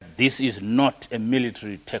This is not a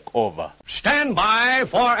military takeover. Stand by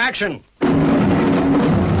for action. Greenville,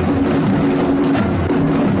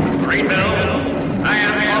 I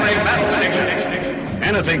am on a battle station.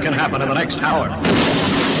 Anything can happen in the next hour.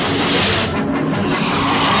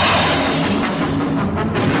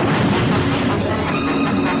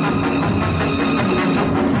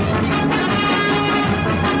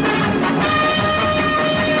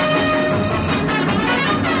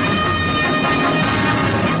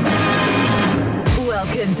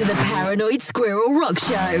 Welcome to the Paranoid Squirrel Rock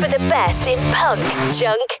Show for the best in punk,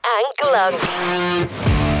 junk and glunk.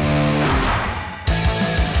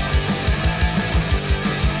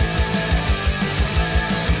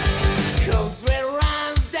 Cold sweat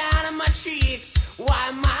runs down on my cheeks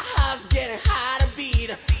while my heart's getting hard to beat.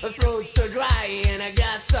 The throat's so dry and I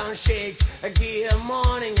got some shakes. I get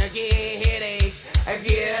morning, I get headache. I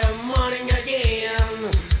get morning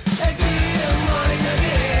again. I get morning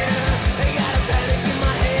again. I got a panic in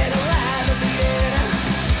my head, I'm rather beating.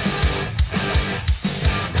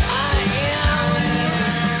 I am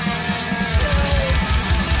so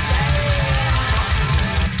bad.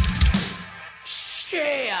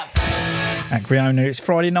 Shit. At Griona, it's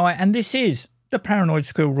Friday night, and this is the Paranoid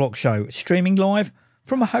Squirrel Rock Show, streaming live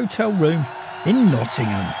from a hotel room in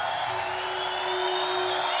Nottingham.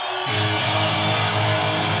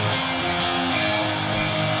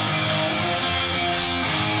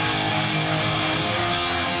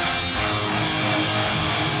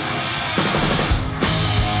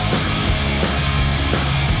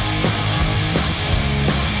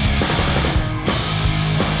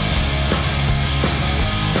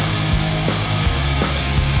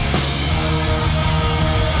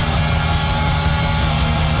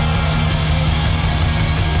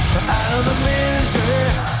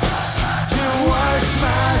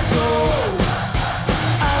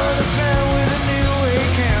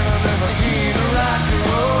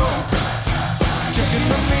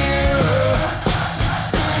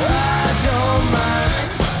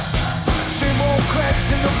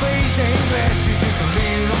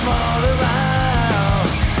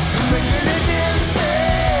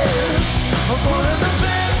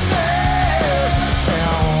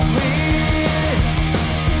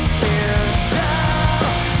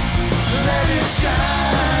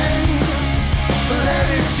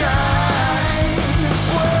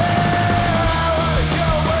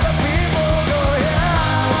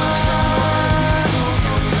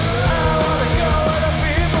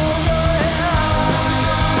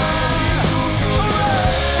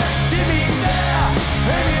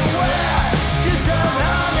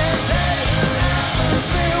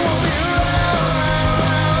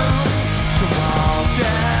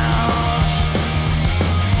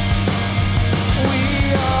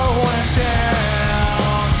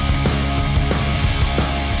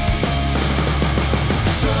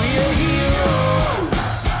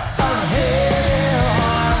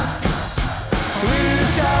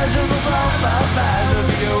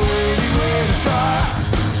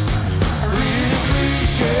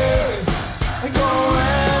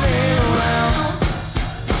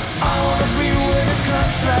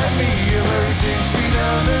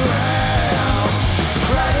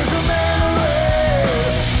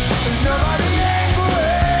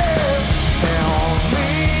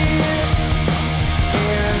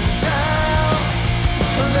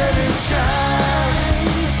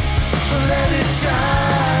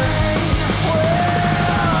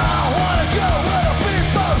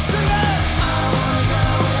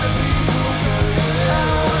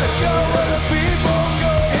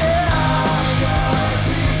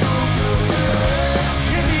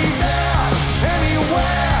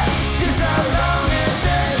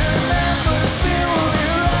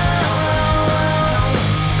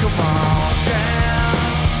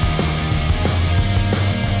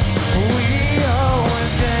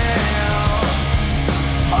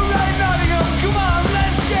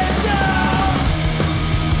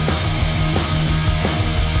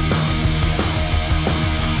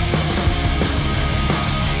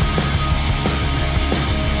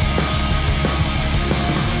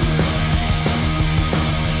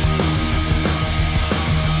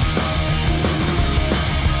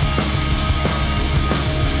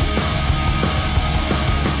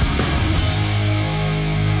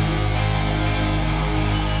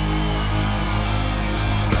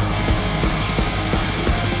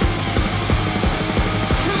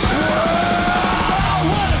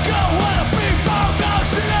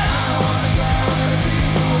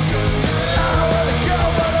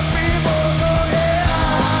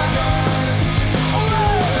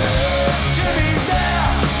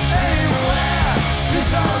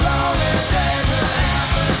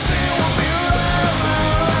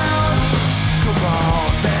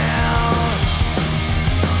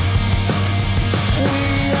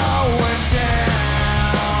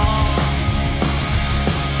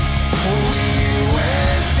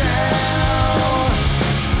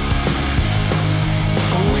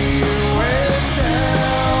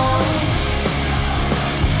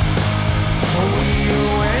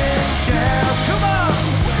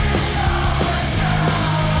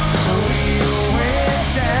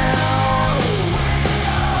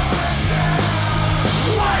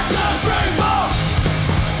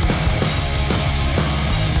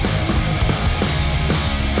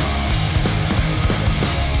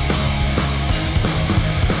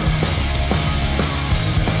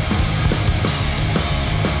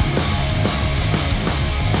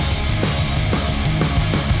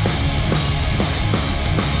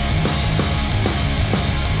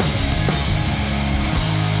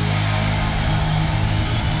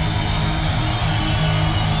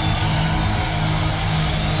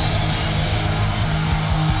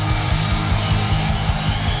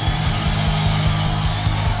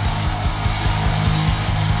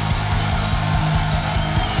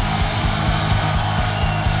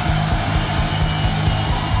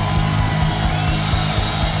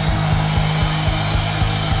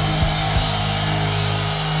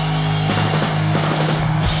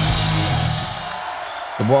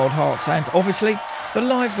 Wild Hearts, and obviously the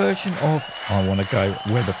live version of I Wanna Go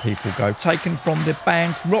Where the People Go, taken from the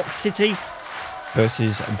band Rock City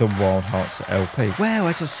versus the Wild Hearts LP. Well,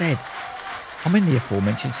 as I said, I'm in the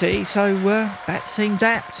aforementioned city, so that seemed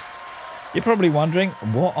apt. You're probably wondering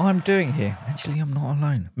what I'm doing here. Actually, I'm not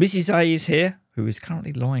alone. Mrs. A is here, who is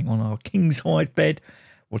currently lying on our king-size bed,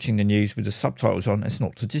 watching the news with the subtitles on as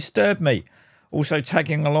not to disturb me. Also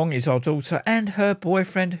tagging along is our daughter and her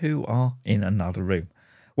boyfriend, who are in another room.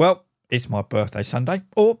 Well, it's my birthday Sunday,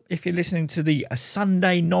 or if you're listening to the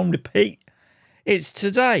Sunday non-repeat, it's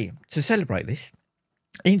today. To celebrate this,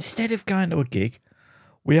 instead of going to a gig,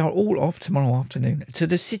 we are all off tomorrow afternoon to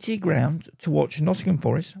the City Ground to watch Nottingham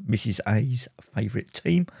Forest, Mrs. A's favourite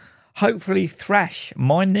team, hopefully thrash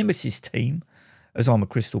my nemesis team, as I'm a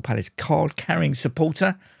Crystal Palace card-carrying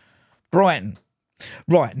supporter, Brighton.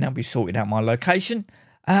 Right, now we've sorted out my location,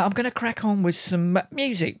 I'm going to crack on with some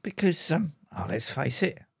music because, let's face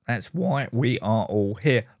it, that's why we are all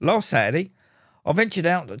here. Last Saturday, I ventured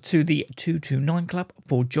out to the 229 Club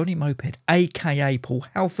for Johnny Moped, a.k.a. Paul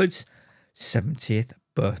Halford's 70th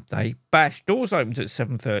birthday bash. Doors opened at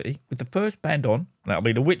 7:30 with the first band on, that'll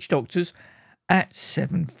be the Witch Doctors, at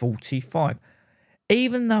 7:45.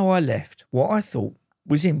 Even though I left what I thought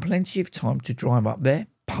was in plenty of time to drive up there,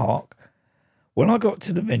 park, when I got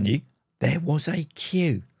to the venue, there was a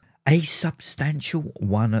queue, a substantial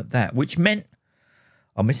one at that, which meant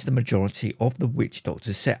I missed the majority of the Witch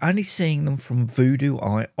Doctors set, only seeing them from Voodoo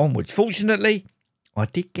Eye onwards. Fortunately, I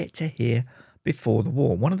did get to hear Before the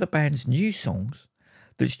War, one of the band's new songs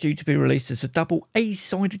that's due to be released as a double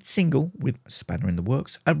A-sided single with Spanner in the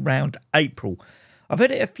Works around April. I've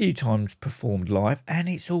heard it a few times performed live, and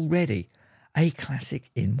it's already a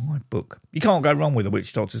classic in my book. You can't go wrong with the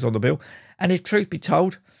Witch Doctors on the bill, and if truth be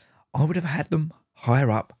told, I would have had them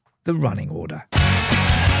higher up the running order.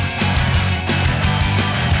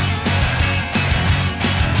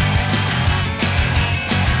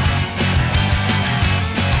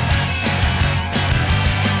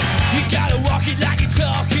 You gotta walk it like you're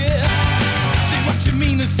talking. Say what you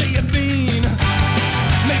mean and say you mean.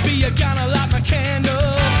 Maybe you're gonna light my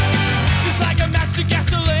candle, just like a match to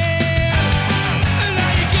gasoline. And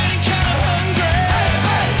now you're getting kinda hungry.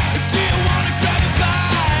 Do you wanna grab a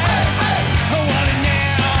bite? I want it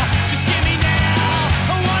now, just give me now.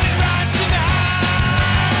 I want it right tonight.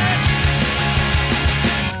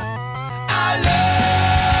 I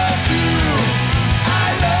love you. I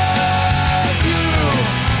love you.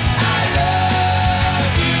 I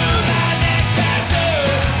love you. My neck tattoo.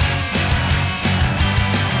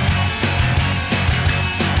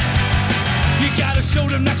 You gotta show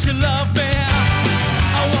them that you love me.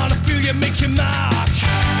 I wanna feel you make your mark.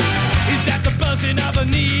 Is that the buzzing of a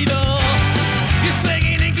needle? You're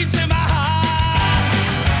slinging ink into my heart.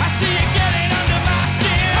 I see you getting under my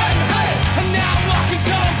skin. And now I'm walking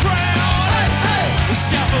tall and proud. I'm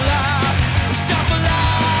scalp alive. I'm scalp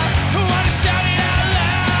alive. I wanna shout it out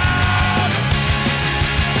loud.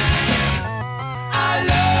 I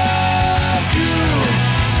love you.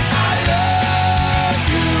 I love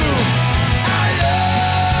you. I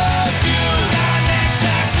love you. My neck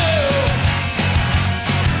tattoo.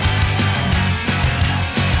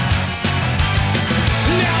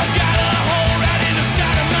 Now I've got a hole right in the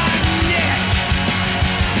side of my neck.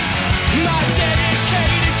 My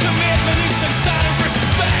dedicated commitment is some sign of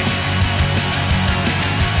respect.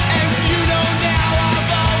 And you know now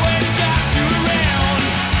I've always got you around.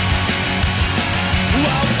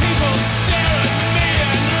 While people stare at me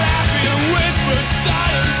and laugh in whispered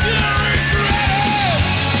silence and regret.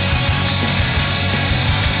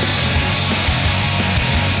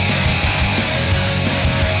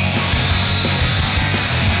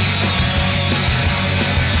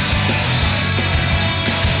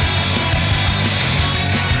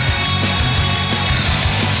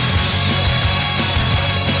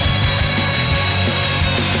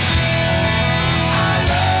 I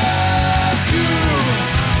love you.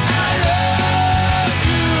 I love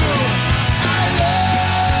you. I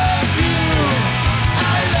love you.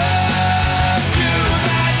 I love you.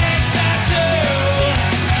 My neck tattoo.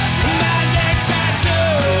 My neck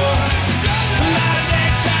tattoo. My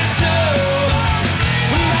neck tattoo.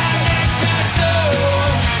 My neck tattoo.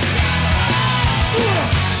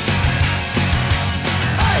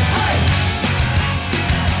 Hey, hey.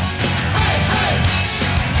 Hey, hey.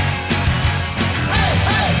 Hey,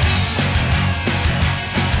 hey.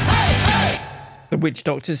 Hey, hey. The Witch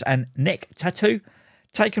Doctors and Neck Tattoo,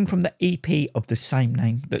 taken from the EP of the same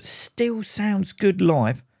name that still sounds good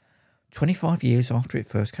live 25 years after it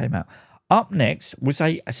first came out. Up next was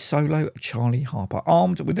a solo Charlie Harper,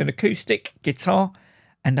 armed with an acoustic guitar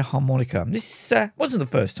and a harmonica. This wasn't the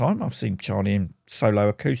first time I've seen Charlie in solo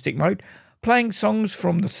acoustic mode, playing songs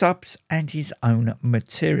from the subs and his own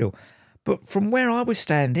material. But from where I was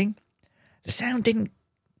standing, the sound didn't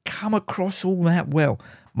come across all that well.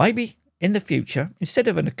 Maybe in the future, instead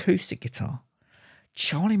of an acoustic guitar,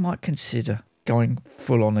 Charlie might consider going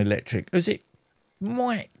full on electric, as it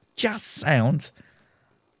might just sound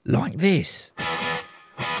like this.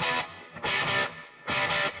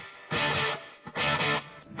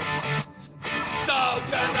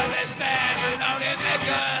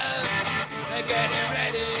 Getting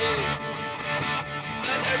ready,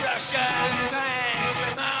 and the Russian tanks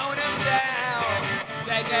are mowing them down.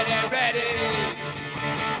 They're getting ready.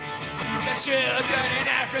 The children in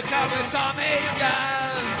Africa with Tommy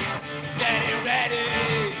guns, getting ready.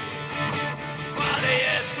 While the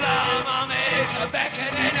Islam armies are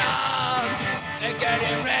beckoning on, they're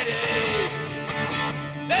getting ready.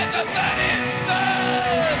 There's a burning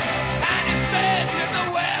sun, and it's set in the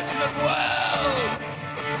Western world.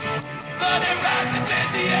 But it rapids in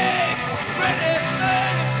the air, pretty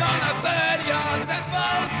soon it's gonna burn yours and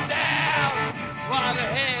boats down. While the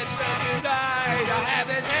heads of state are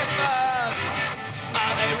having their fun,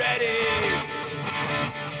 are they ready?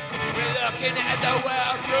 We're looking at the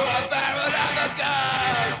world through a barrel of a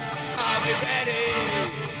gun. Are we ready?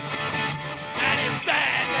 And you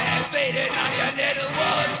stand there beating on your little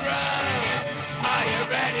war drum. Are you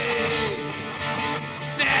ready?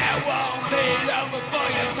 There won't be long before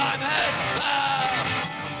your time has come.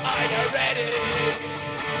 Are you ready?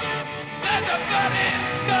 There's a burning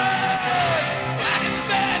sun, and it's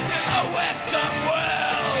there in the Western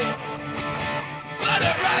world. But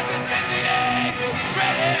it rapids in the air,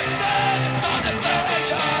 pretty soon it's gonna burn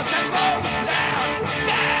yours and rolls down,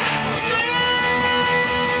 down.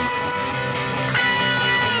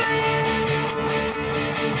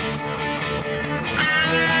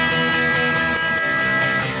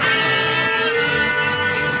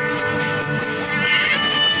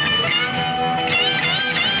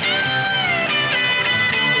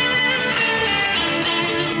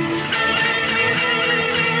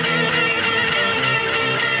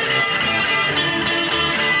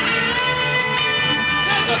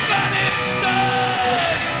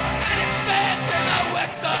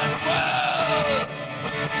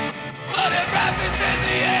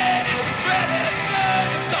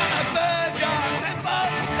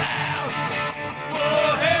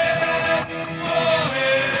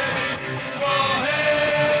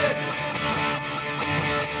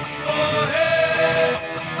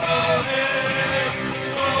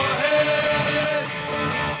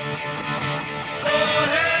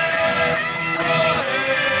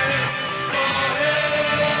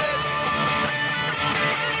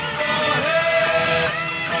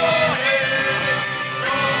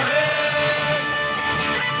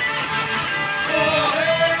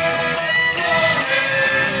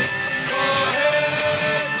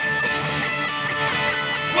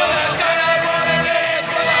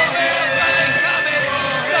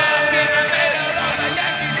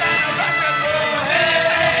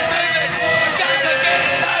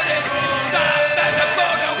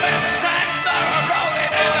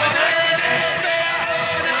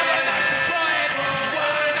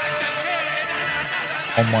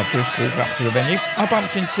 On my brisk walk up to the venue, I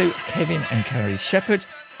bumped into Kevin and Carrie Shepherd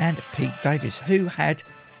and Pete Davis, who had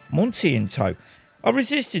Monty in tow. I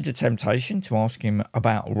resisted the temptation to ask him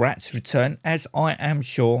about Rat's return, as I am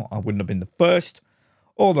sure I wouldn't have been the first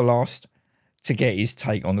or the last to get his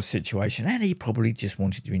take on the situation, and he probably just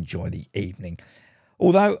wanted to enjoy the evening.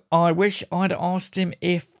 Although I wish I'd asked him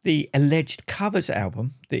if the alleged covers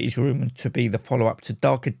album that is rumoured to be the follow-up to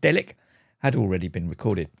Darkadelic had already been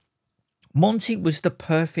recorded. Monty was the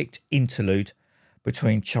perfect interlude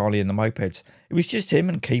between Charlie and the Mopeds. It was just him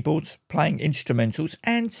and keyboards, playing instrumentals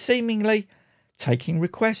and seemingly taking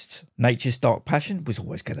requests. Nature's Dark Passion was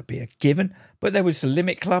always going to be a given, but there was the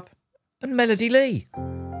Limit Club and Melody Lee.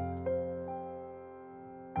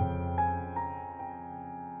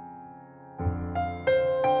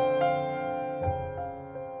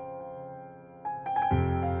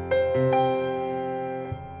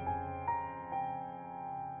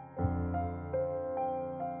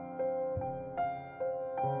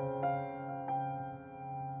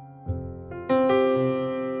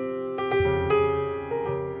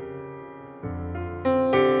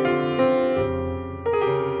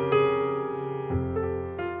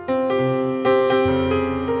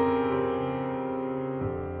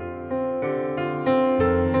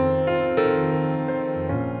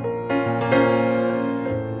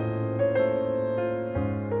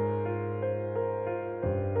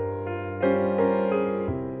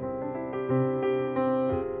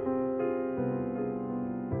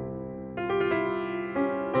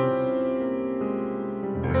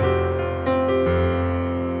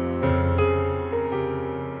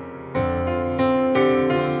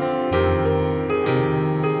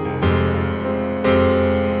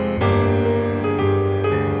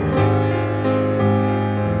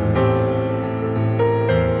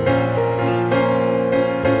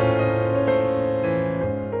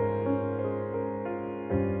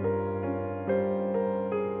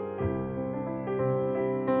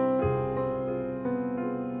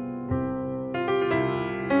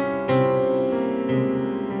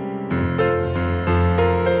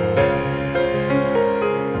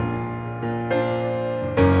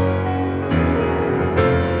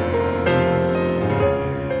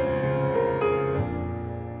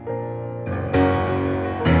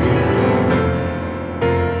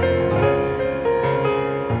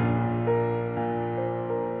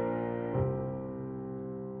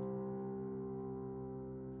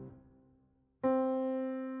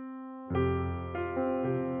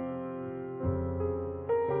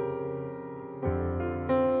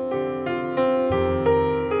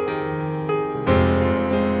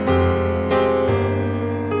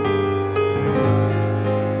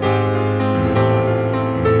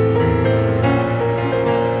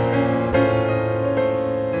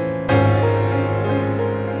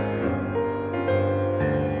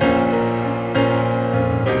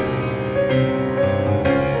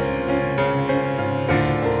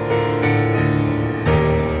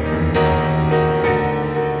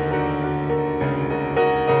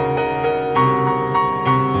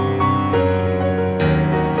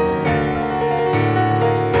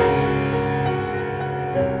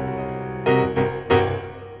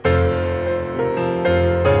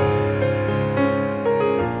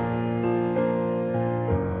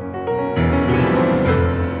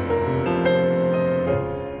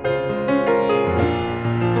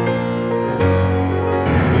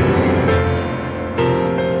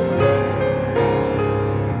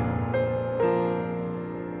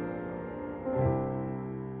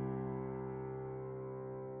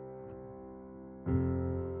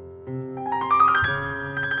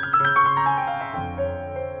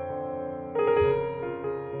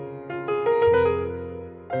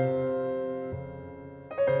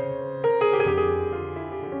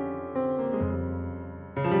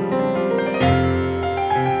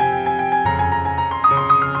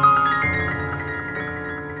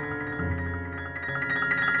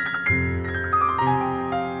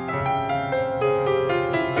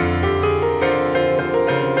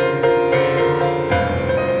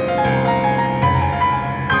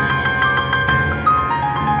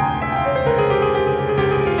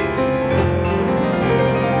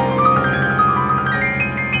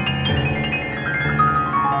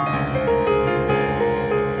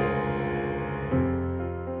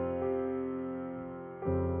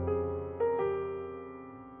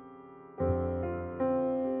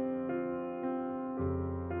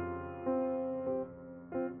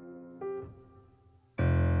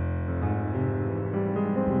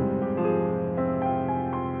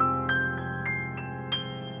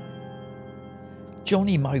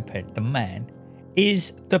 Johnny Moped, the man,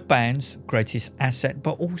 is the band's greatest asset,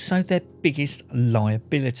 but also their biggest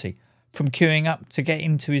liability. From queuing up to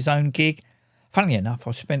getting to his own gig, funnily enough,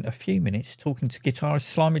 I spent a few minutes talking to guitarist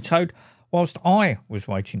Slimy Toad whilst I was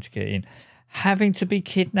waiting to get in, having to be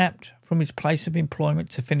kidnapped from his place of employment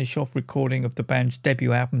to finish off recording of the band's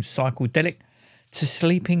debut album Psychedelic, to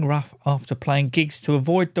sleeping rough after playing gigs to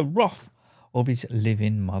avoid the wrath of his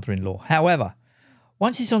live-in mother-in-law. However,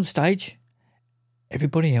 once he's on stage,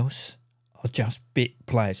 everybody else are just bit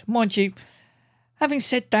players. Mind you, having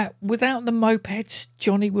said that, without the mopeds,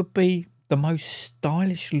 Johnny would be the most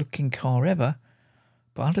stylish looking car ever,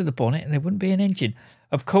 but under the bonnet there wouldn't be an engine.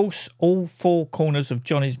 Of course, all four corners of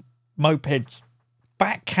Johnny's moped's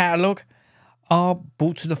back catalogue are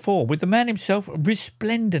brought to the fore, with the man himself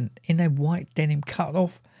resplendent in a white denim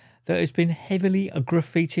cut-off that has been heavily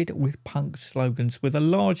graffitied with punk slogans, with a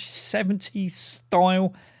large 70s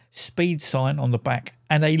style speed sign on the back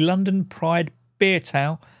and a London Pride beer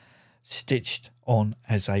towel stitched on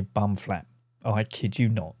as a bum flap. I kid you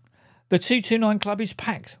not. The 229 Club is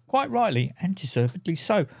packed, quite rightly and deservedly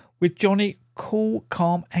so, with Johnny cool,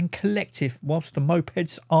 calm and collective, whilst the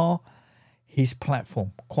mopeds are his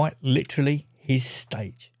platform, quite literally his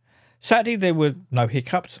stage. Sadly, there were no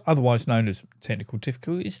hiccups, otherwise known as technical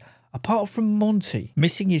difficulties, apart from Monty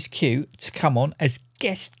missing his cue to come on as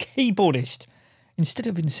guest keyboardist. Instead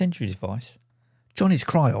of incendiary device, Johnny's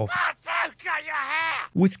cry of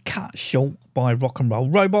was cut short by Rock and Roll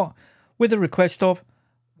Robot with a request of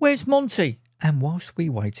 "Where's Monty?" And whilst we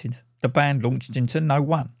waited, the band launched into No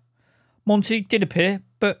One. Monty did appear,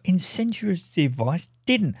 but incendiary device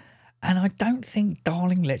didn't, and I don't think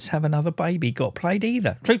Darling Let's Have Another Baby got played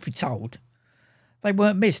either. Truth be told, they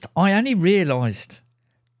weren't missed. I only realised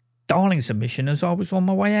Darling's omission as I was on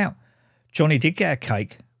my way out. Johnny did get a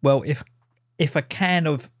cake. Well, if a can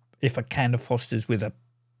of Foster's with a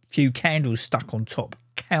few candles stuck on top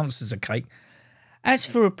counts as a cake. As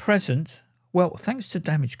for a present, well, thanks to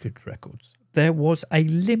Damaged Goods Records, there was a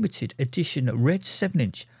limited edition red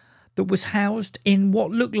 7-inch that was housed in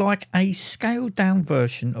what looked like a scaled down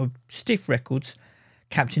version of Stiff Records'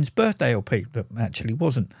 Captain's Birthday LP, that actually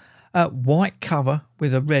wasn't. A white cover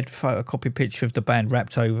with a red photocopy picture of the band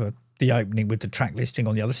wrapped over the opening with the track listing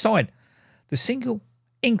on the other side. The single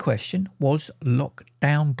in question was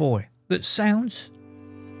Lockdown Boy, that sounds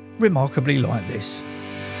remarkably like this.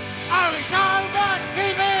 Oh, it's so much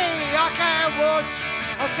TV I can't watch.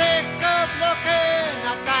 I'm sick of looking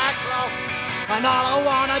at that clock, and all I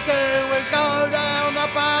wanna do is go down the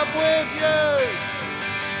pub with you.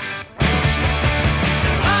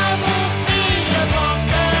 I will be a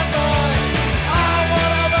lockdown boy. I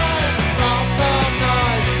wanna make lots of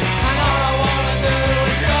noise, and all I wanna do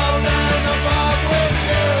is go down the pub with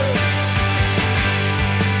you.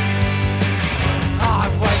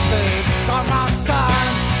 I've wasted so much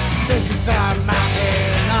time. This is a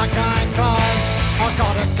mountain I can't climb. I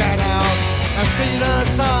gotta get out and see the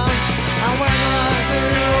sun. And when I do,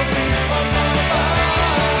 I'll be on my mind.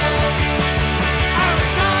 Oh,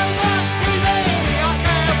 it's so much TV I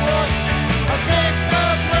can't watch. I'm sick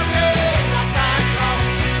of looking at that clock,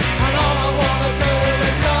 and all I wanna do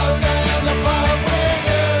is go down the pub with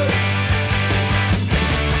you.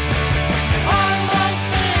 I won't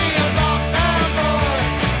be a lockdown boy.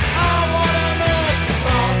 I wanna make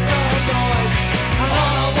lots of noise, and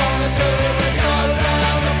all I wanna do is go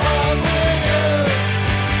down the pub with you.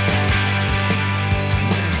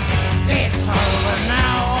 It's over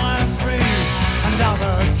now, I'm free, and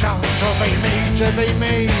other chunks will be me to be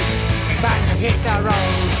me. Back to hit the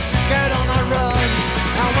road, get on a run,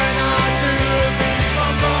 and when I do, be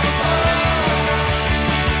bum bum bum.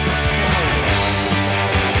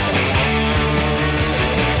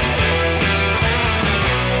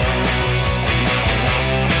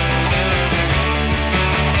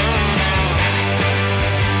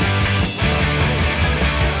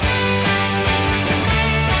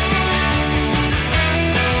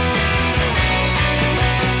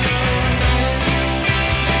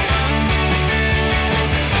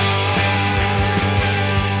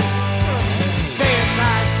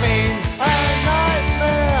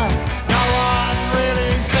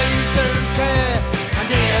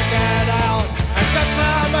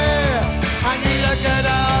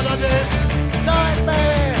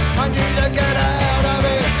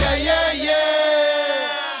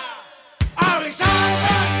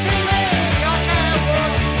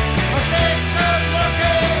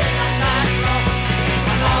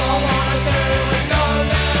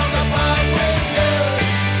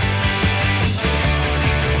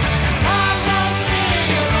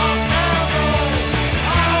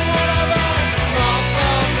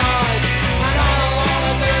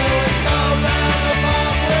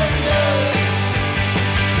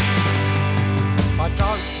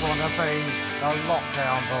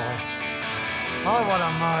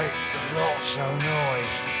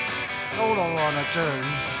 I want to do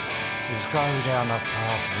is go down the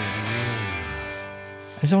pub with you.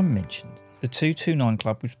 As I mentioned, the 229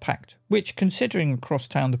 Club was packed, which, considering across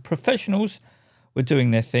town the professionals were doing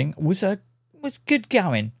their thing, was good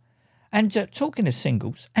going. And talking of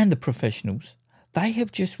singles and the professionals, they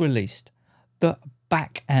have just released the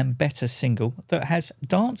Back and Better single that has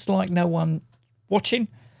Danced Like No One Watching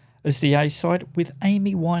as the A-side, with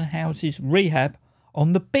Amy Winehouse's Rehab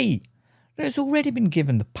on the B. That has already been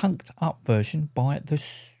given the punked up version by the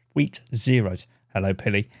Sweet Zeros, hello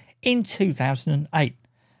Pilly, in 2008.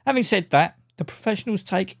 Having said that, the professionals'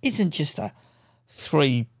 take isn't just a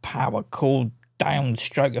 3-power chord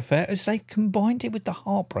downstroke affair, as they've combined it with the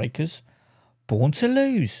Heartbreakers' Born to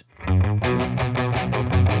Lose.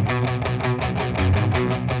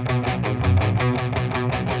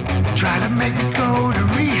 Try to make me go to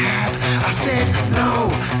rehab. I said no,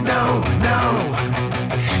 no, no.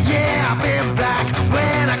 Yeah, I've been black.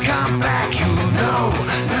 When I come back, you know,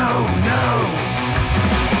 no, no.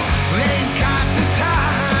 Ain't got the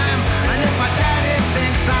time. And if my daddy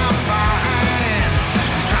thinks I'm fine,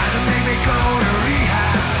 he's trying to make me go to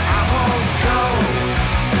rehab. I won't go.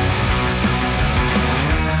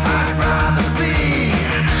 I'd rather be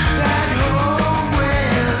at home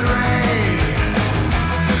with Ray.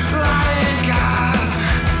 I ain't got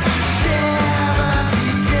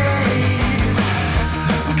 70 days,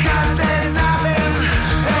 'cause there's nothing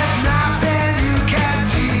you can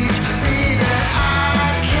teach me that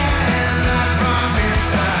I cannot from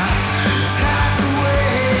Mr.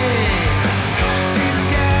 Hathaway. Didn't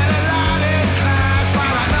get a lot in class,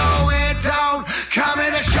 but I know it don't come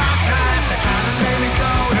in a shot glass. They're trying to make me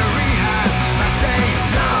go to rehab. I say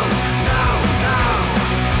no, no, no.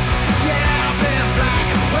 Yeah, I've been black.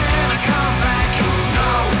 When I come back, you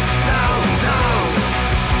know, no, no.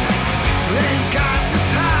 Ain't got the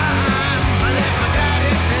time. But if my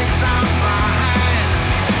daddy thinks I'm fine,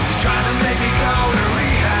 he's trying to make me go to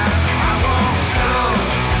rehab. I won't go.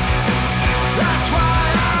 That's why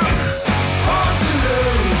I'm born to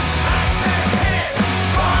lose. I say hit,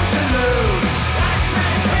 born to lose. I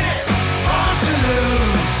say hit, born to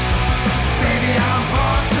lose. Baby, I'm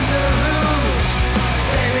born to lose.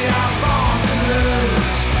 Baby, I'm born to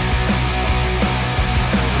lose.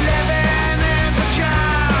 Living in the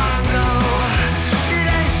jungle, it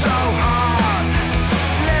ain't so hard.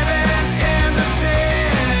 Living in the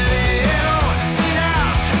city, it'll eat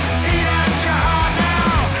out your heart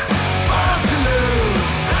now. Born to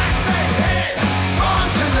lose. I say hit, born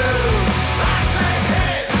to lose. I say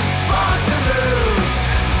hit, born to lose.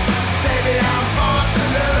 Baby, I'm born to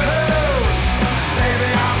lose. Baby,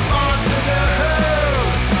 I'm born to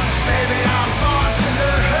lose. Baby, I'm born to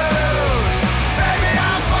lose. Baby,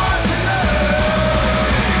 I'm born to lose.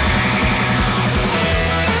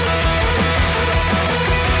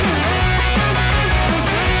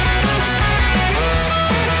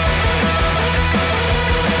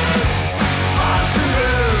 Born to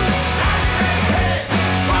lose. I say hit,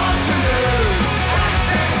 born to lose. I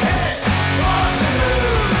say hit, born to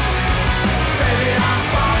lose. Baby, I'm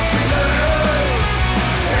born to lose.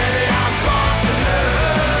 Baby, I'm born to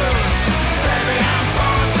lose. Baby, I'm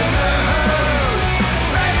born to lose.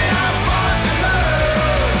 Baby, I'm born to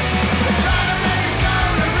lose. They're trying to make me go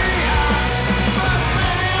to rehab, but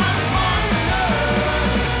baby, I'm born to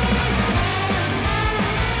lose.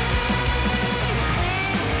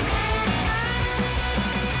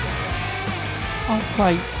 I'll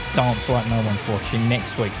play Dance Like No One's Watching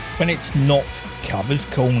next week when it's not Covers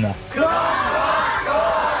Corner.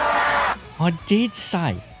 I did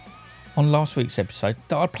say on last week's episode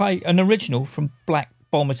that I'd play an original from Black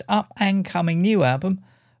Bomber's up and coming new album,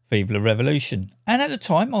 Vive la Revolution. And at the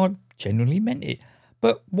time, I genuinely meant it.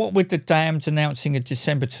 But what with the Damned announcing a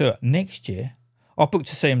December tour next year, I booked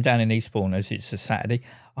to see them down in Eastbourne as it's a Saturday,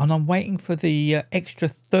 and I'm waiting for the extra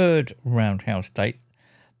third Roundhouse date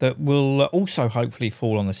that will also hopefully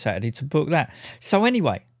fall on the Saturday to book that. So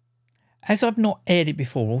anyway, as I've not aired it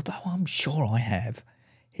before, although I'm sure I have,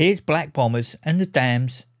 here's Black Bombers and the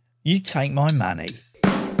Damned, You Take My Money.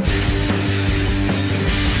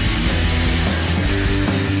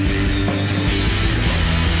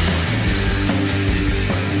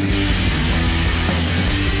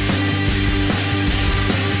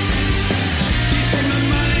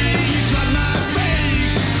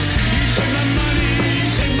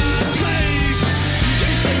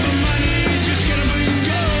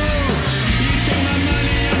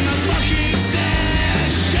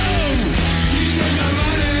 Show. You take my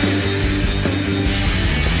money.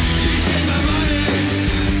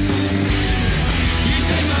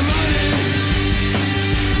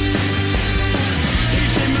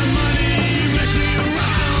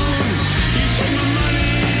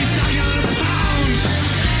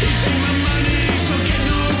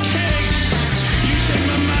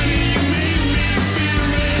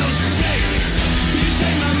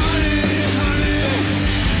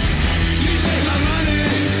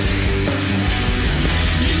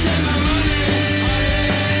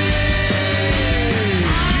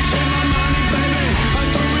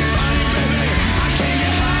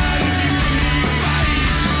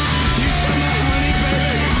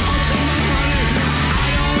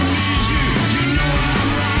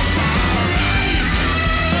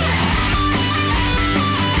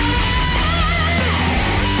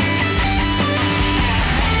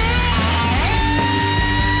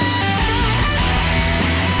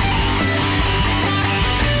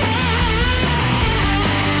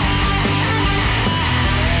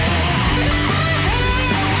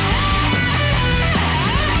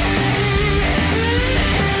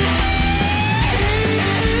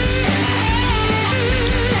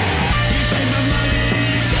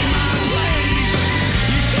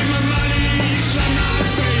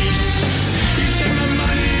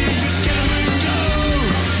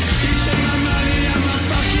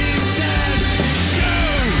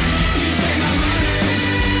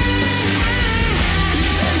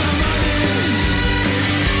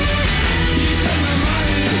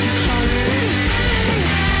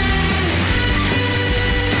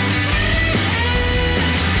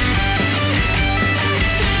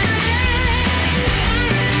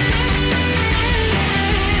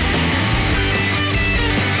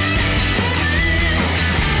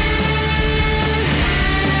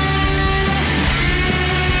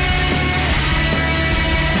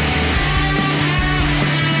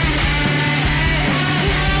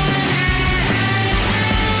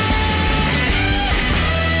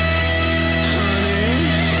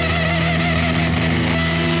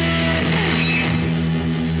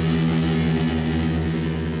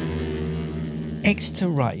 X to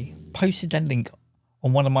Ray posted a link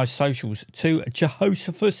on one of my socials to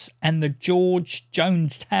Jehoshaphat and the George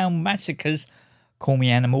Jonestown Massacres, Call Me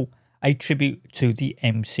Animal, a tribute to the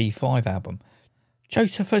MC5 album.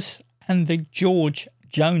 Josephus and the George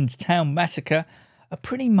Jonestown Massacre are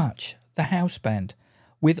pretty much the house band,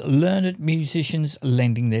 with learned musicians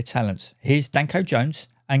lending their talents. Here's Danko Jones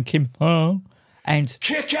and Kim Pearl and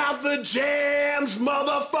Kick out the jams,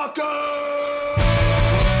 motherfucker!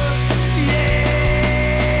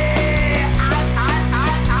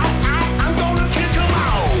 I'm gonna kick 'em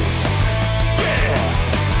out! Yeah!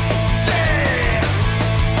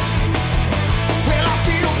 Well, I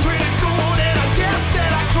feel pretty good, and I guess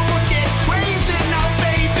that I could get crazy now,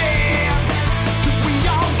 baby. 'Cause we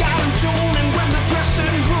all got in tune, and when the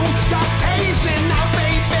dressing room got hazy now,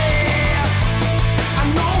 baby. I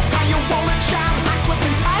know how you wanna chop hot, quick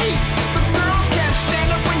and tight. The girls can't stand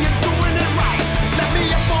it when you're doing it right. Let me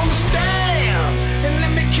up on the stand, and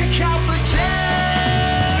let me kick out the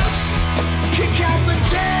jams. Kick out the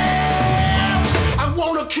jams. I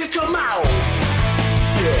wanna kick 'em out.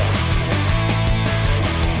 Yeah.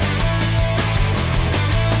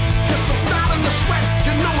 Yes, I'm starting to sweat.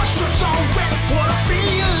 You know my shirt's all wet. What a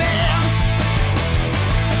feeling.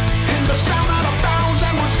 And the sound out of bounds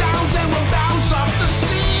and resounds and rebounds off the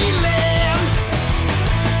ceiling.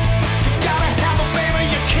 You gotta have a baby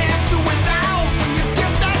you can't do without. When you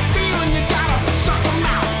get that feeling, you gotta suck 'em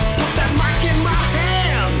out. Put that mic in my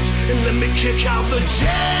hand and let me kick out the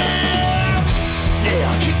jams.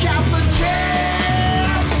 Yeah, kick out the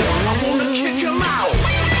jams. I wanna kick 'em out.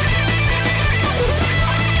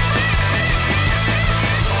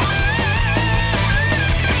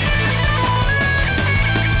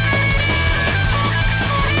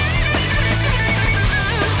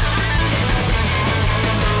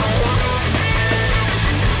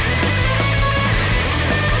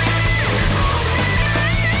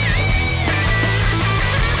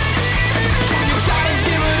 So you gotta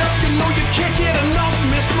give it up, you know you can't get enough,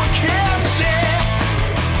 Miss McKenzie.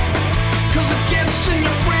 'Cause it gets in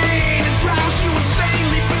your brain, it drives you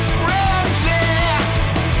insanely crazy.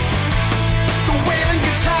 The wailing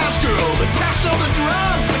guitars, girl, the crash of the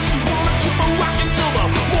drums makes you wanna keep on rocking till the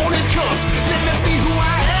morning comes. Let me be who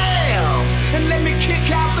I am, and let me kick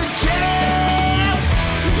out the jams.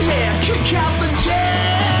 Yeah, kick out the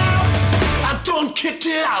jams. I done kicked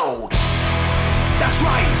it out. That's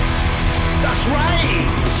right. That's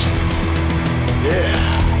right.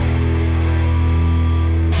 Yeah.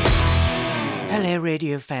 Hello,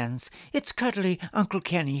 radio fans. It's cuddly Uncle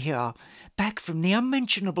Kenny here, back from the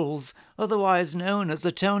Unmentionables, otherwise known as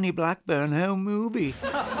the Tony Blackburn home movie.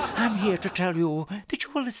 I'm here to tell you that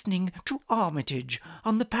you are listening to Armitage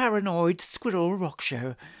on the Paranoid Squirrel Rock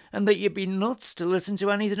Show, and that you'd be nuts to listen to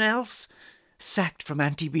anything else. Sacked from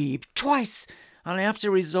Auntie Beeb twice, and I have to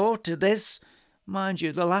resort to this. Mind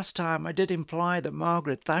you, the last time I did imply that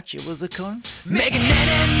Margaret Thatcher was a cunt. Making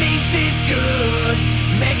enemies is good.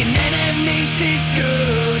 Making enemies is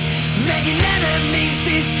good. Making enemies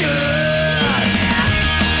is good.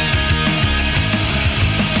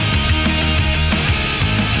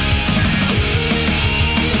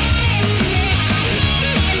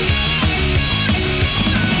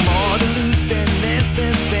 More to lose than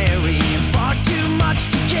necessary, and far too much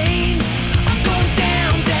to gain. I'm going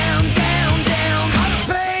down, down, down, down, out of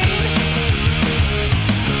pain.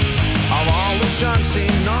 Of all the sharks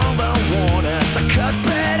in all the waters, I cut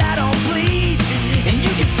but I don't bleed. And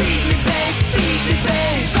you can feed me, babe,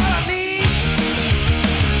 all I need.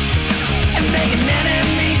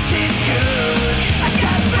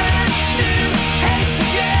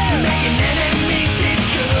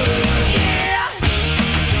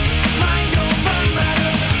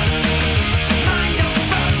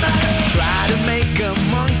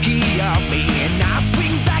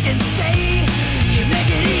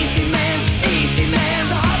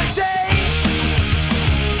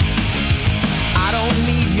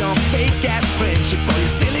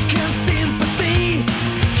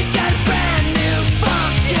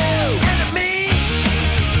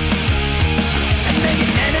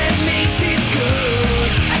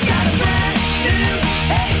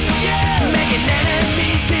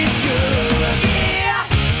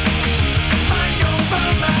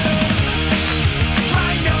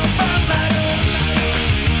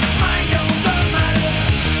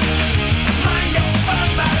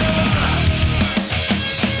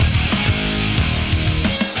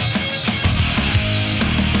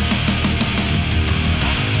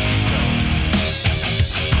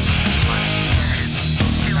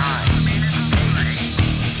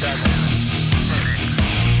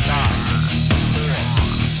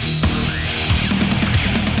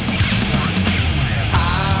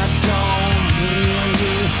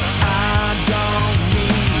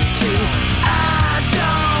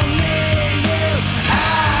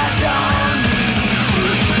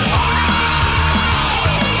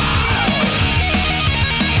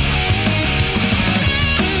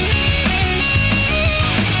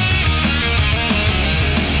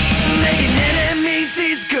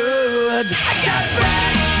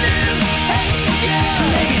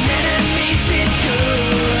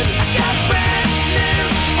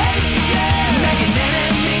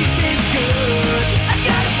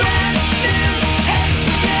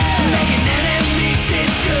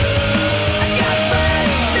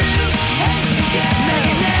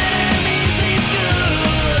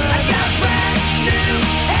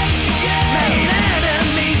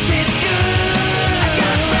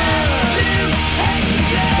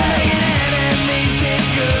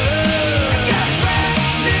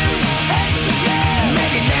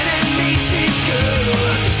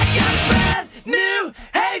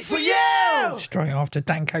 after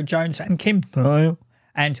Danko Jones and Kim Thale.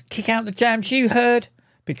 And Kick Out the Jams you heard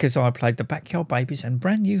because I played the Backyard Babies and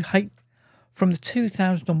Brand New Hate from the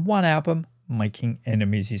 2001 album Making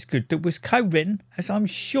Enemies Is Good, that was co-written, as I'm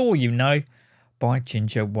sure you know, by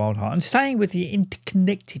Ginger Wildheart. And staying with the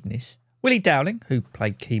interconnectedness, Willie Dowling, who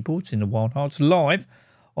played keyboards in the Wildhearts live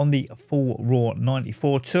on the Full Raw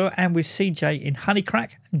 94 tour, and with CJ in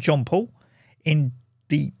Honeycrack and John Paul in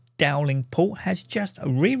the Dowling Port, has just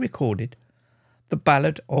re-recorded the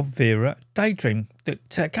Ballad of Vera Daydream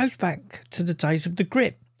that goes back to the days of The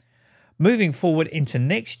Grip. Moving forward into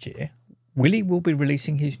next year, Willie will be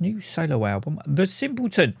releasing his new solo album, The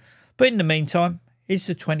Simpleton. But in the meantime, it's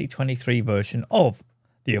the 2023 version of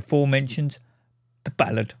the aforementioned The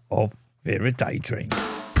Ballad of Vera Daydream.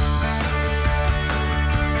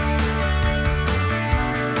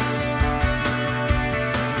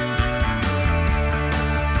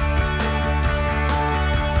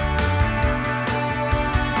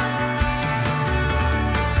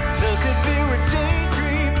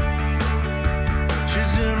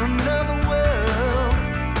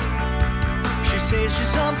 She's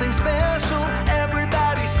something special,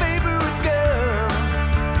 everybody's favorite girl.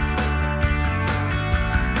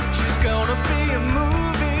 She's gonna be in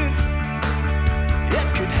movies, it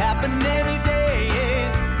could happen any day.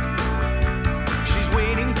 She's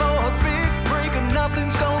waiting for a big break and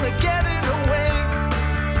nothing's gonna get in her way.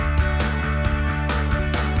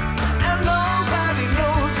 And nobody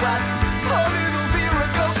knows what poor little Vera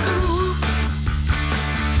goes through.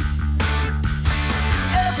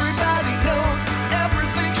 Everybody knows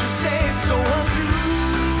everything she says so untrue.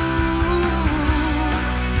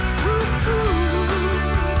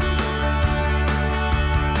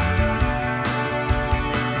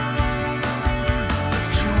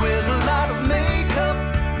 She wears a lot of makeup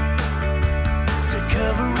to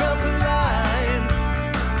cover up her lines.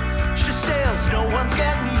 She says no one's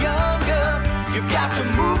getting younger, you've got to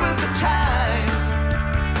move with the times.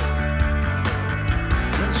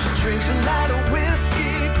 And she drinks a lot of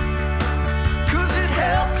whiskey, it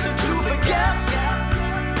helps her to forget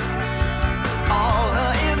all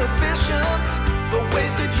her inhibitions, the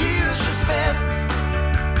wasted years she spent.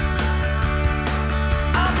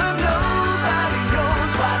 But nobody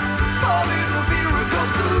knows what poor little Vera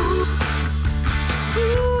goes through.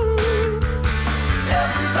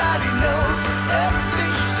 Everybody knows everything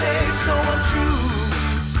she says so untrue.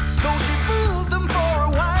 Though she fooled them for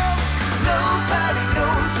a while, nobody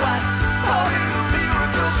knows what poor little Vera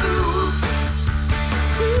goes through.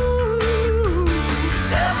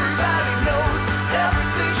 Everybody knows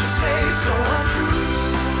everything she says so untrue.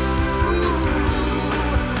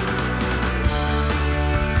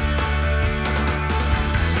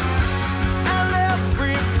 And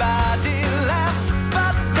everybody laughs,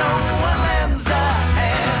 but no one lends a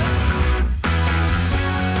hand.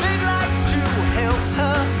 They'd like to help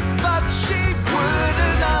her, but she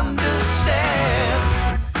wouldn't understand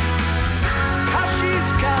how she's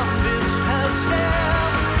convinced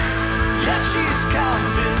herself. Yes, she's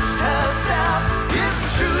convinced herself it's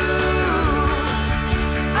true.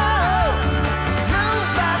 Oh,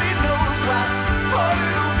 nobody knows what poor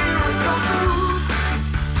little Vera goes through.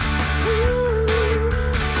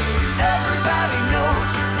 Everybody knows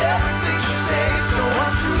everything she says so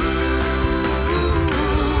untrue.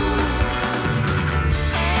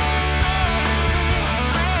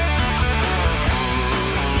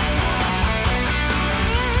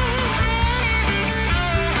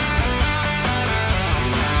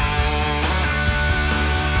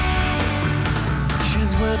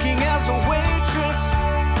 Working as a waitress,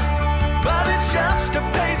 but it's just to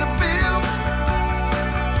pay the bills.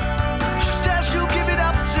 She says she'll give it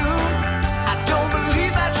up soon. I don't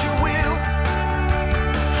believe that she will.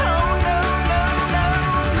 Oh no, no, no,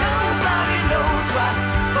 nobody knows what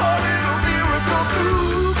poor little Vera goes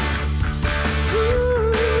through.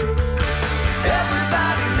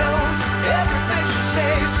 Everybody knows everything she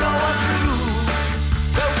says so untrue.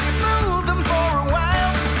 Though she fooled them for a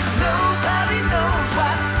while, nobody knows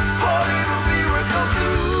what poor little Vera goes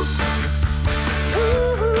through.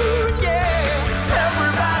 Ooh, yeah,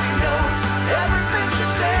 everybody knows everything she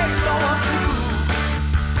says so untrue.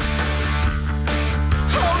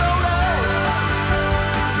 Oh no, no.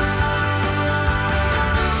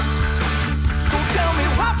 So tell me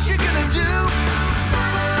what you gonna do.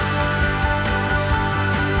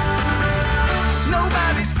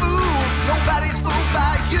 Nobody's fooled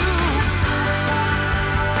by you.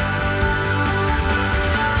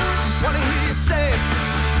 Wanna hear you say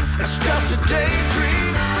it's just a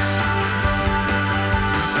daydream.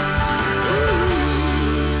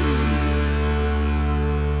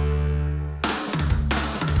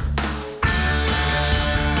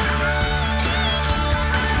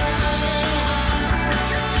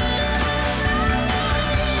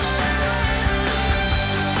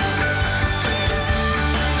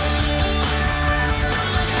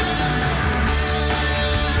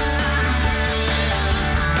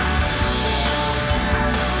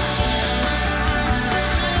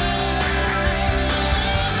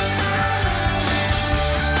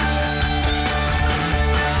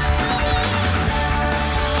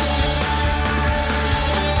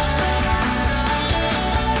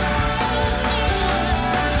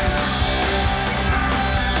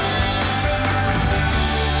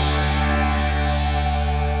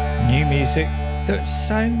 new music that's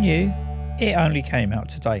so new it only came out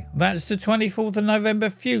today. That's the 24th of November.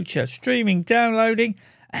 Future streaming, downloading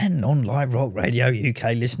and on Live Rock Radio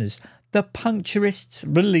UK listeners. The Puncturists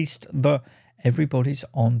released the Everybody's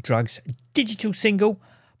on Drugs digital single,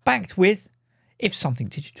 backed with If Something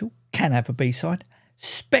Digital Can Have a B-side,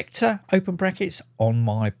 Spectre, open brackets, On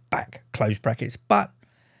My Back, close brackets. But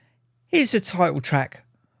here's the title track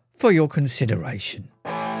for your consideration.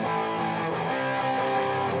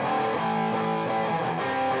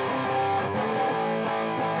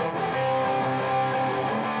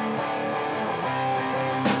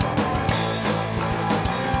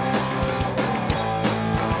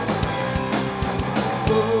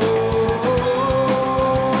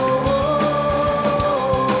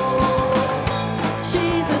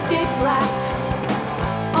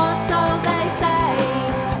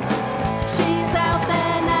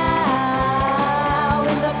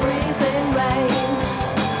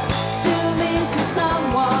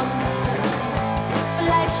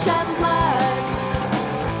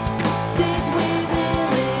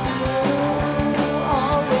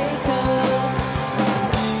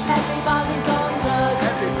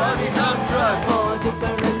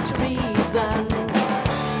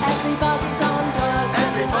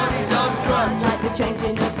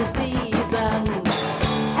 Changing of the seasons.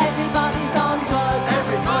 Everybody's on drugs.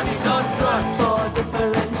 Everybody's on drugs for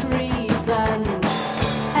different reasons.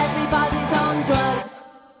 Everybody's on drugs,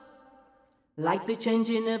 like the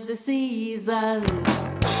changing of the seasons.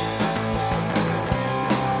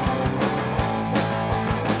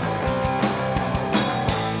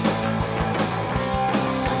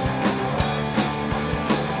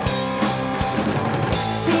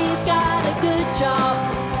 He's got a good job.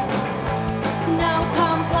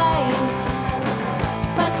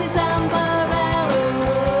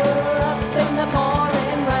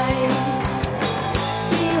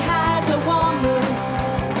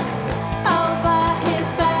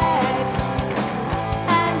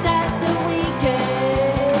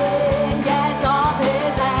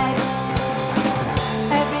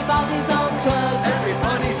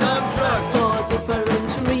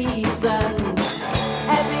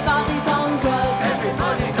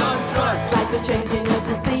 Changing of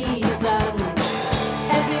the seasons.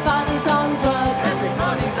 Everybody's on drugs.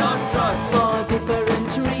 Everybody's on drugs for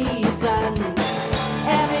different reasons.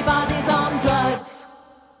 Everybody's on drugs,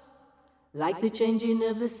 like the changing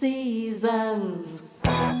of the seasons.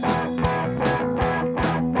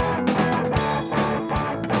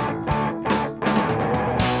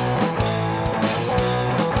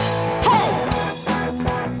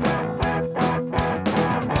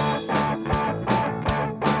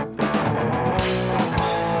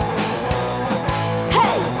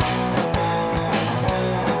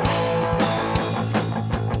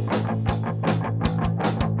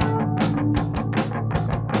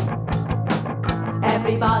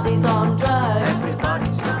 Everybody's on drugs.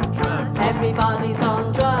 Everybody's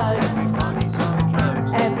on drugs.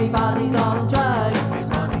 Everybody's on drugs.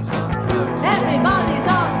 Everybody's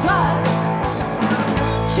on drugs.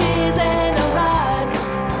 She's in a rut.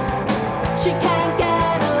 She can't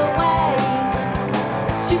get away.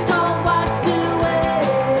 She's told what to wear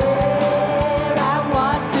and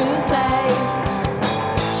what to say.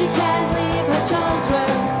 She can't leave her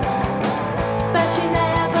children, but she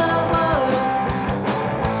never would.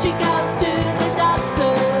 She goes to the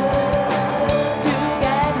doctor to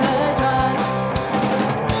get her drugs.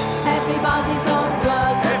 Everybody's on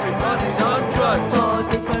drugs. Everybody's on drugs for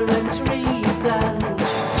different reasons.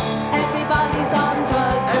 Everybody's on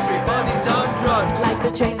drugs. Everybody's on drugs, like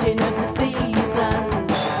the changing of the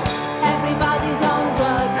seasons. Everybody's on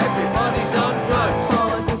drugs. Everybody's on drugs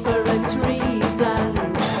for different reasons.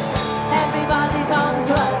 Everybody's on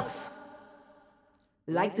drugs,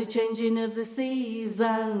 like the changing of the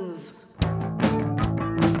seasons.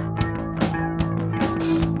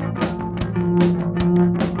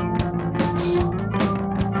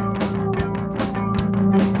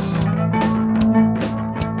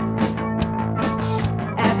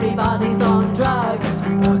 Everybody's on drugs.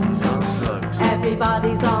 Everybody's on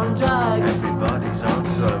drugs.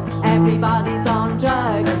 Everybody's on drugs. Everybody's on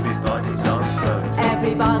drugs.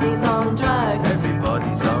 Everybody's on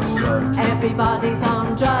drugs. Everybody's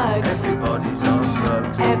on drugs.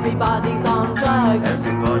 Everybody's on drugs.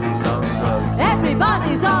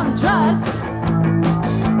 Everybody's on drugs.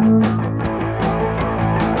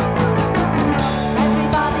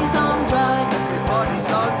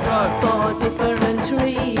 For different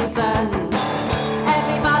reasons.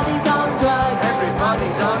 Everybody's on drugs.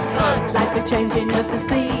 Like the changing of the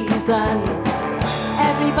seasons.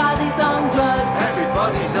 Everybody's on drugs.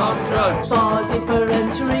 For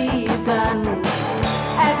different reasons.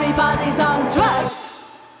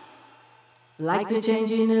 like the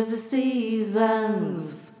changing of the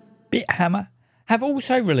seasons. Bithammer have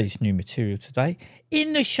also released new material today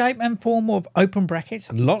in the shape and form of open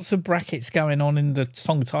brackets. Lots of brackets going on in the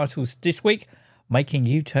song titles this week, making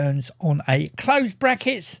U-turns on a closed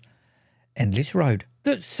brackets endless road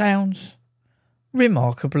that sounds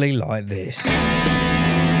remarkably like this.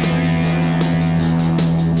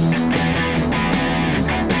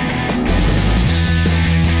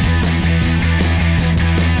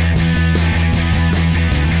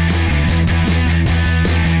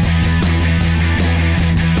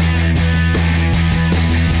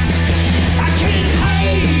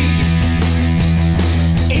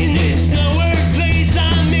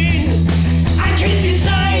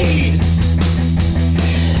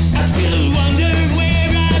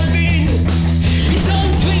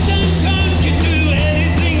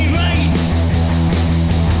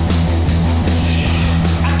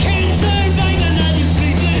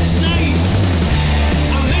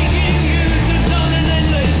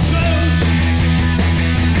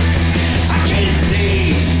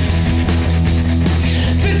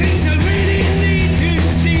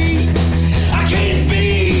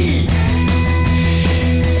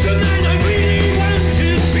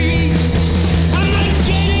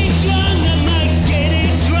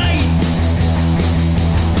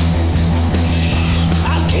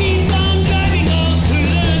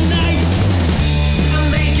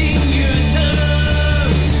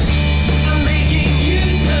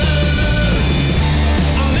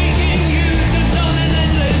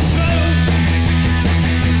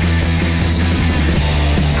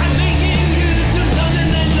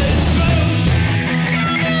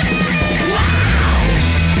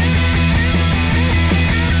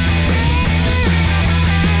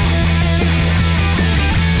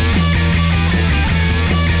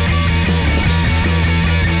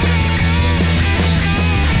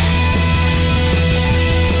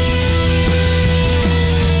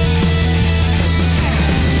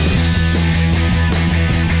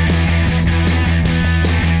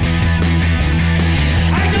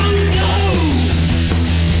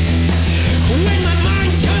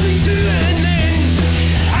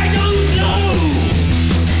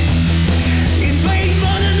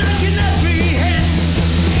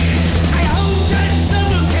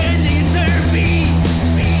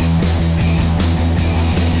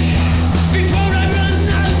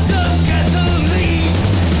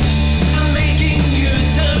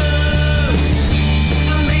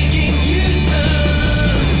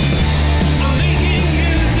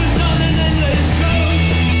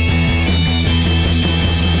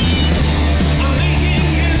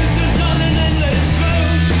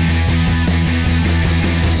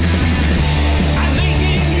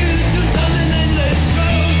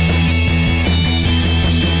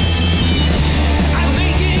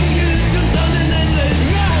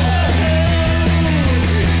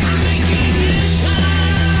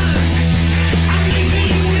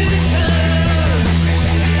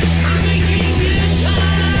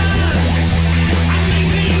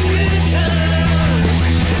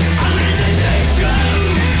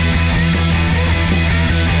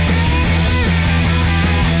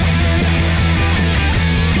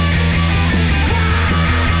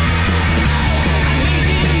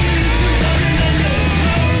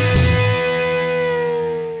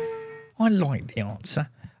 like the answer,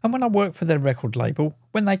 and when I worked for their record label,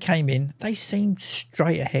 when they came in, they seemed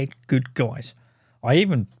straight ahead good guys. I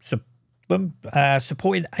even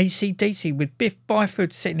supported AC/DC with Biff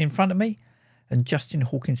Byford sitting in front of me and Justin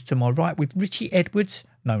Hawkins to my right, with Richie Edwards,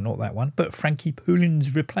 no, not that one, but Frankie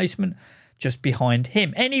Poulin's replacement just behind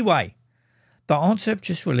him. Anyway, The Answer have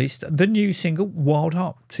just released the new single Wild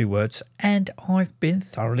Heart, 2 words, and I've been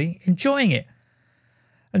thoroughly enjoying it.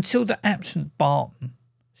 Until the absent Barton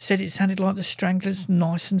said it sounded like the Stranglers,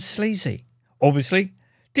 nice and sleazy. Obviously,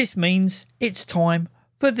 this means it's time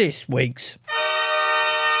for this week's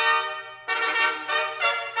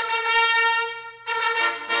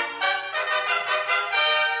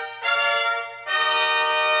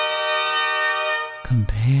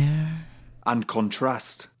Compare and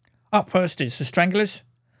contrast. Up first it's the Stranglers,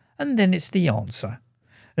 and then it's The Answer.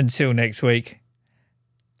 Until next week,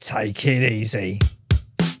 take it easy.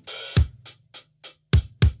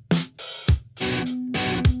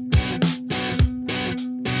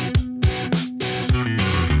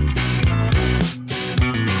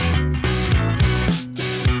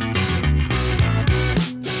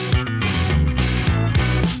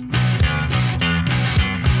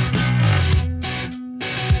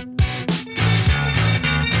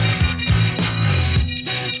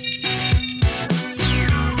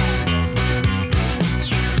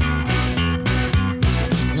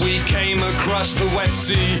 across the West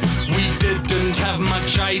Sea. We didn't have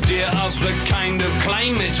much idea of the kind of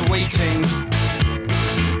climate waiting.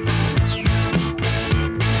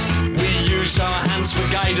 We used our hands for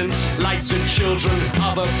guidance, like the children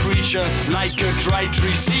of a preacher, like a dry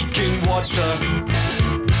tree seeking water,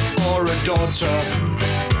 or a daughter.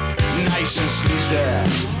 Nice and sleazy,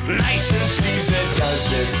 nice and sleazy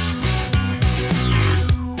does it.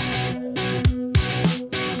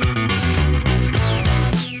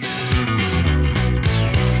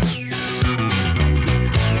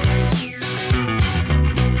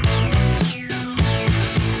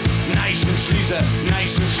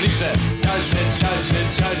 Nice and sleazy,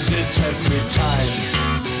 does it every time.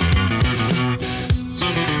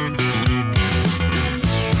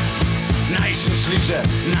 Nice and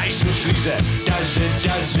sleazy, does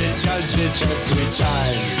it every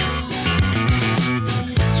time.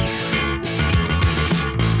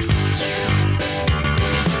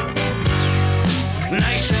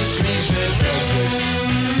 Nice and sleazy, does it.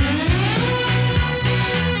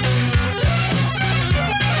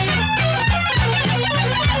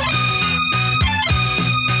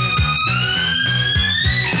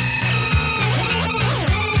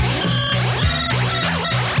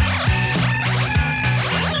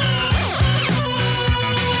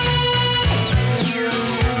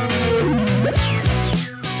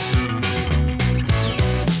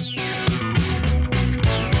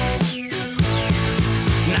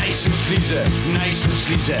 Nice and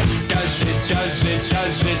sleazy,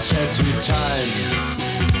 does it every time.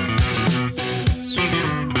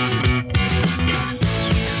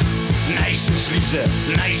 Nice and sleazy,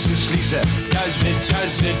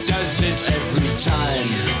 does it every time.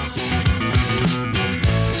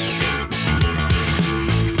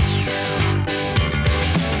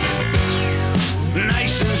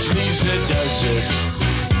 Nice and sleazy, does it.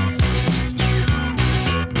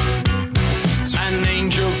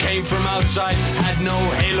 Came from outside, had no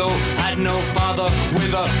halo, had no father,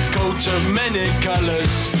 with a coat of many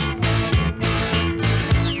colors.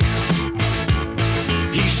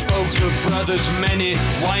 He spoke of brothers many,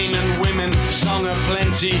 wine and women, song of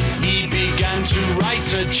plenty. He began to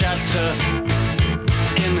write a chapter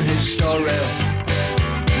in his story.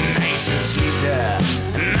 Nice and sleazy,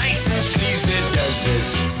 does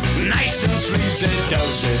it. Nice and sleazy,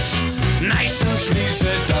 does it. Nice and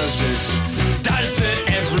sleazy, does it. Does it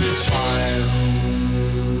every time.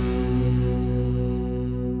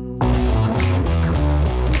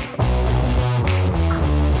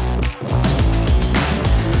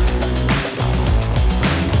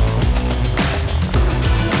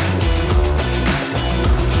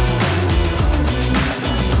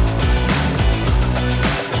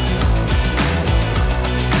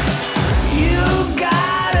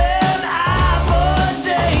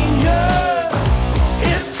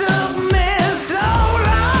 It took me so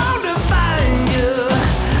long to find you.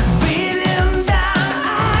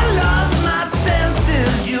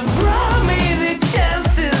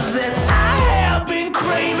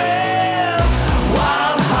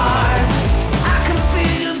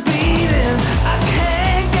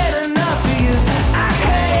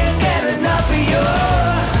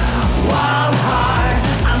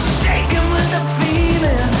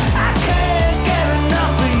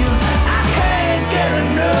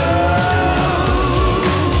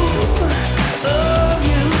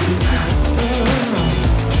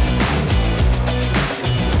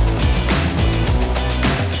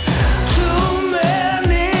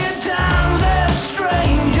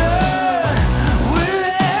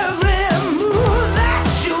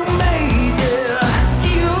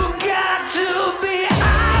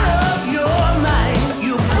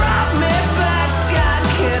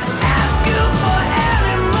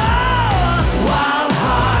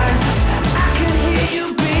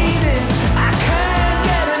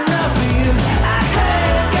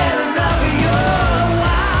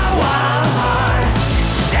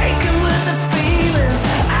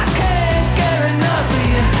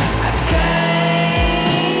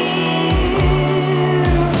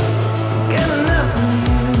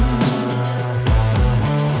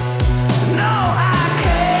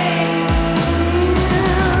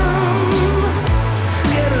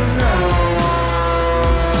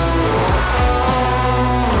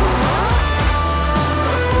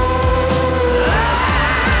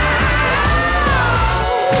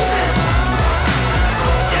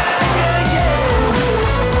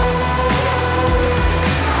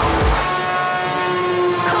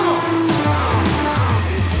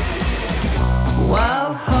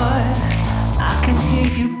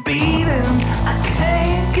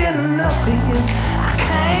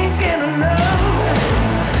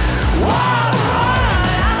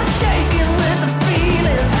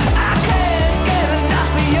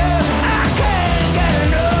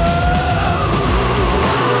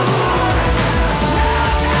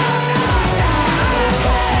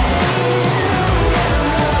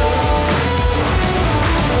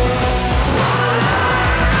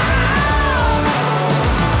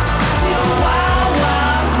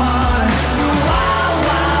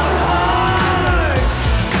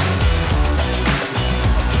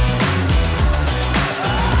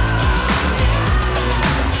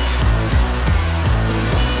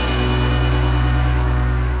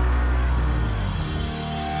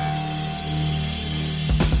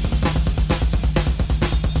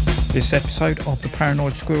 This episode of the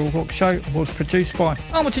Paranoid Squirrel Rock Show was produced by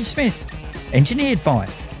Armitage Smith, engineered by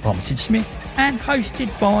Armitage Smith, and hosted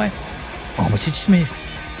by Armitage Smith,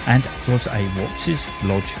 and was a Watts'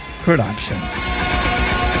 Lodge production.